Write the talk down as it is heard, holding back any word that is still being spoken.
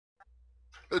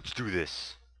Let's do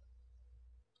this.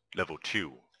 Level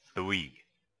 2, 3,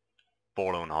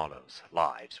 Forlorn Hollows,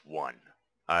 Lives 1.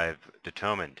 I've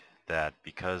determined that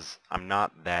because I'm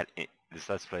not that, this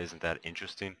Let's Play isn't that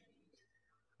interesting,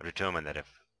 I've determined that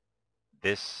if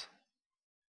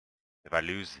I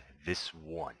lose this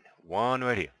one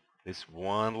right here, this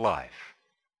one life,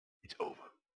 it's over.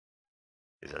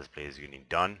 This Let's Play is getting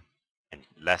done,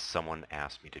 unless someone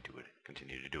asks me to do it,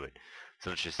 continue to do it.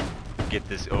 So let's just get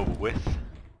this over with.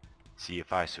 See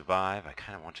if I survive. I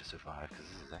kind of want to survive because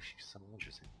this is actually something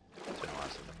interesting. It's been a while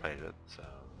since I played it, so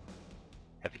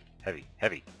heavy, heavy,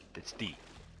 heavy. It's D,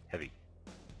 heavy.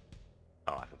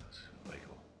 Oh, I thought that was way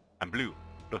cool. I'm blue.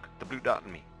 Look, the blue dot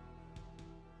in me.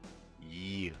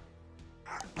 Yeah.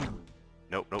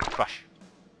 Nope, nope. Crush.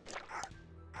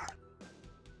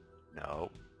 No.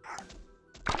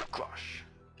 Crush.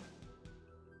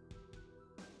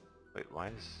 Wait, why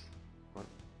is what?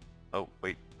 Oh,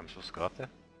 wait. I'm supposed to go up there.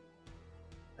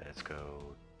 Let's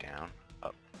go down,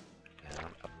 up,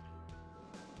 down, up,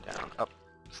 down, up.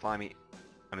 Slimy.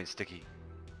 I mean sticky.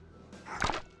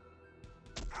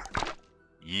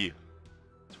 Yeah.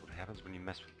 That's what happens when you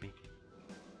mess with me.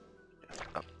 Down,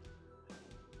 up.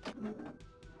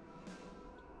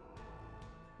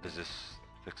 Does this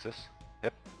fix this?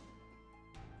 Yep.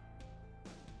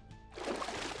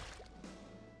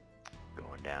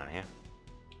 Going down here.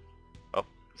 Oh,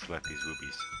 let's collect these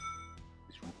rupees.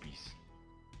 These rupees.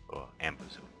 Or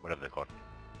ambers, or whatever they're called.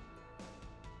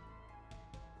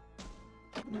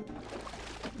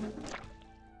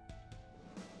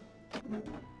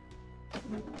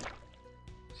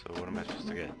 So what am I supposed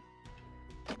to get?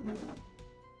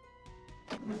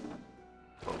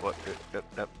 Oh, what?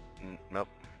 Nope. Nope.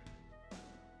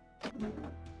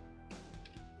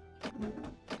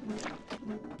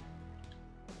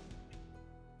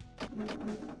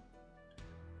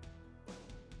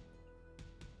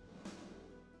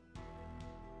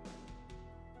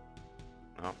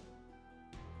 No.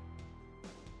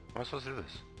 How am I supposed to do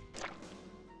this?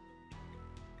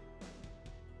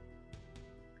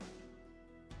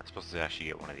 I'm supposed to actually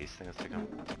get one of these things to come.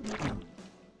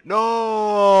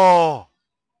 No!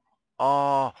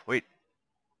 Oh, wait.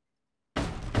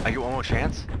 I get one more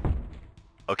chance?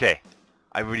 Okay.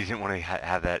 I really didn't want to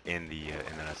have that in the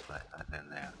Let's Play. In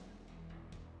there.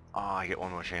 Oh, I get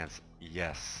one more chance.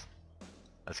 Yes.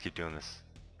 Let's keep doing this.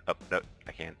 Oh, no,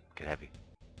 I can't. Get heavy.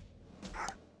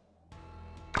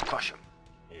 Crush him.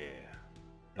 Yeah.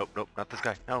 Nope, nope, not this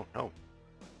guy. No, no.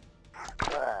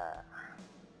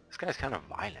 This guy's kind of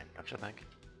violent, don't you think?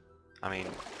 I mean,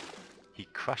 he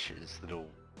crushes little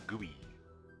gooey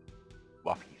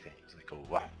waffy things. Like, oh,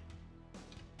 wow.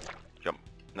 Jump.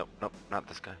 Nope, nope, not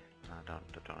this guy. No,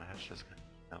 don't touch this guy.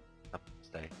 Nope, nope,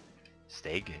 stay.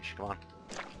 Stay, Gish, come on.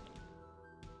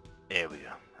 There we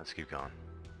go. Let's keep going.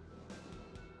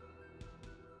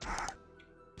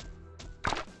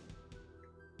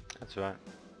 That's right.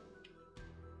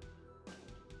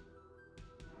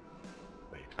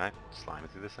 Wait, can I slime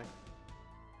it through this thing?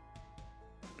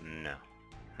 No.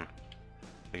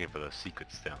 Looking for those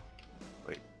secrets still.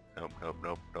 Wait. Nope, nope,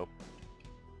 nope, nope.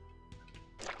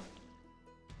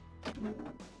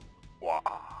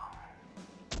 Wow.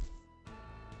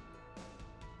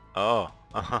 Oh.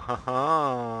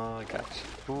 I got you.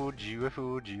 Fooled you, I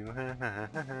fooled you.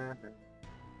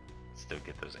 Still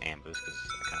get those ambers because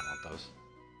I kind of want those.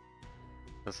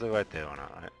 Let's look right there or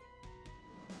not, right?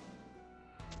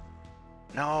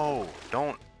 No!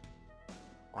 Don't!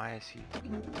 Why is he...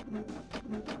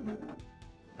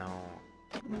 No.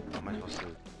 How am I supposed to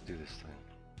do this thing?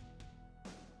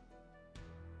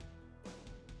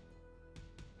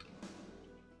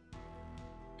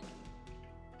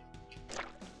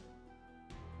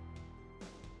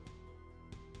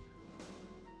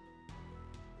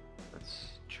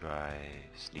 Let's try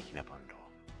sneaking up on the door.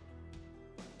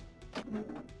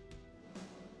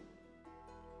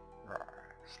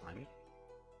 Slimy?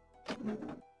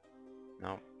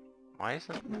 No. Why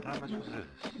isn't... How am I supposed to do this?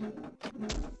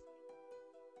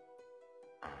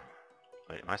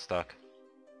 Wait, am I stuck?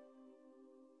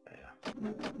 Yeah.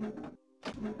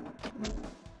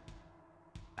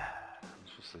 I'm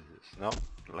supposed to do this. Nope,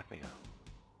 let me go.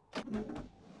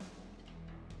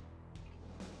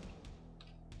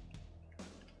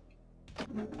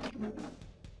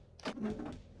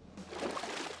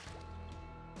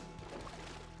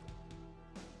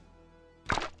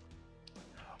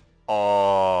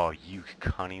 Oh, you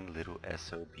cunning little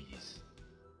SOBs.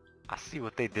 I see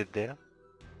what they did there.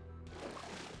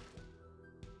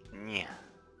 Yeah.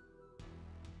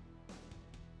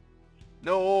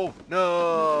 No,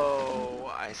 no!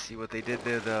 I see what they did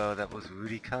there though. That was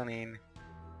really cunning.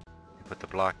 They put the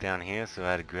block down here, so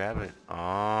I had to grab it.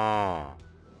 Oh.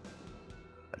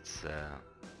 That's,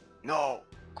 no!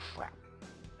 Crap.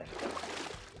 There we go.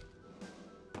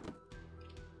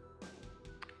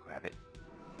 Grab it.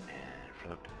 And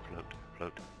float, float,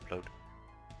 float, float.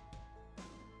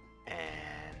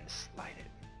 And slide it.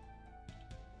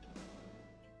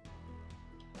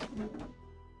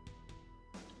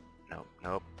 Nope,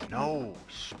 nope, no!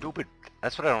 Stupid!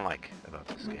 That's what I don't like about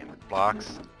this game.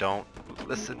 Blocks don't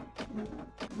listen.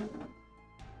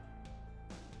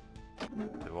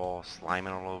 They're all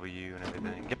sliming all over you and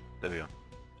everything. Yep, there we go.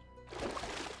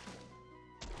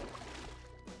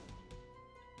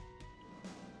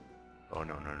 Oh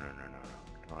no, no, no, no, no,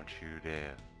 no. Don't you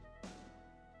dare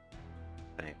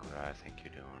think what I think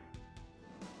you're doing.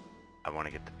 I want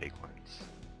to get the big ones.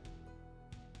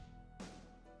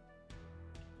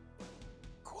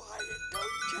 Quiet,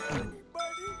 don't tell anybody.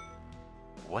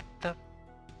 What the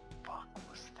fuck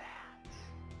was that?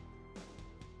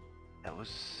 That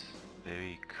was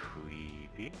very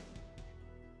creepy.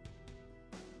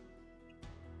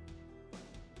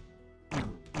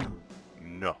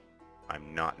 No,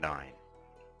 I'm not dying.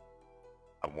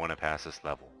 I want to pass this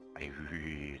level. I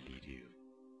really do.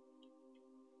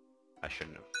 I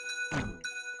shouldn't have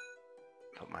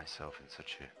put myself in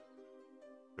such a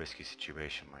risky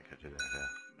situation like I did there.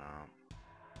 No.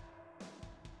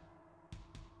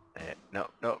 No,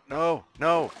 no, no,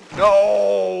 no,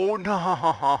 no, no!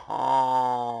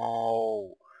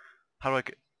 How do I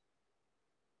get...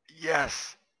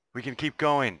 Yes! We can keep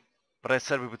going. But I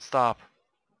said we would stop.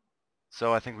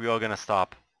 So I think we are gonna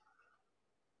stop.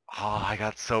 Oh, I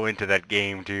got so into that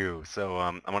game too. So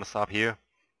I'm gonna stop here.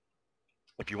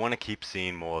 If you want to keep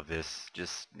seeing more of this,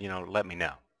 just, you know, let me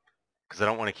know. Because I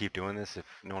don't want to keep doing this if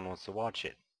no one wants to watch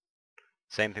it.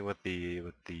 Same thing with the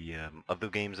other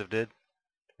games I've did.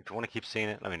 If you want to keep seeing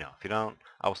it, let me know. If you don't,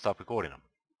 I will stop recording them.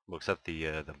 Well, except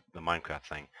the Minecraft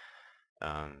thing.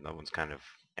 That one's kind of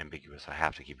ambiguous. I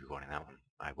have to keep recording that one.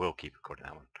 I will keep recording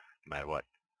that one, no matter what.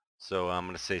 So I'm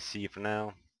gonna say see you for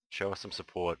now. Show us some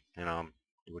support. You know,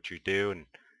 do what you do, and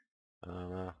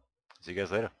see you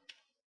guys later.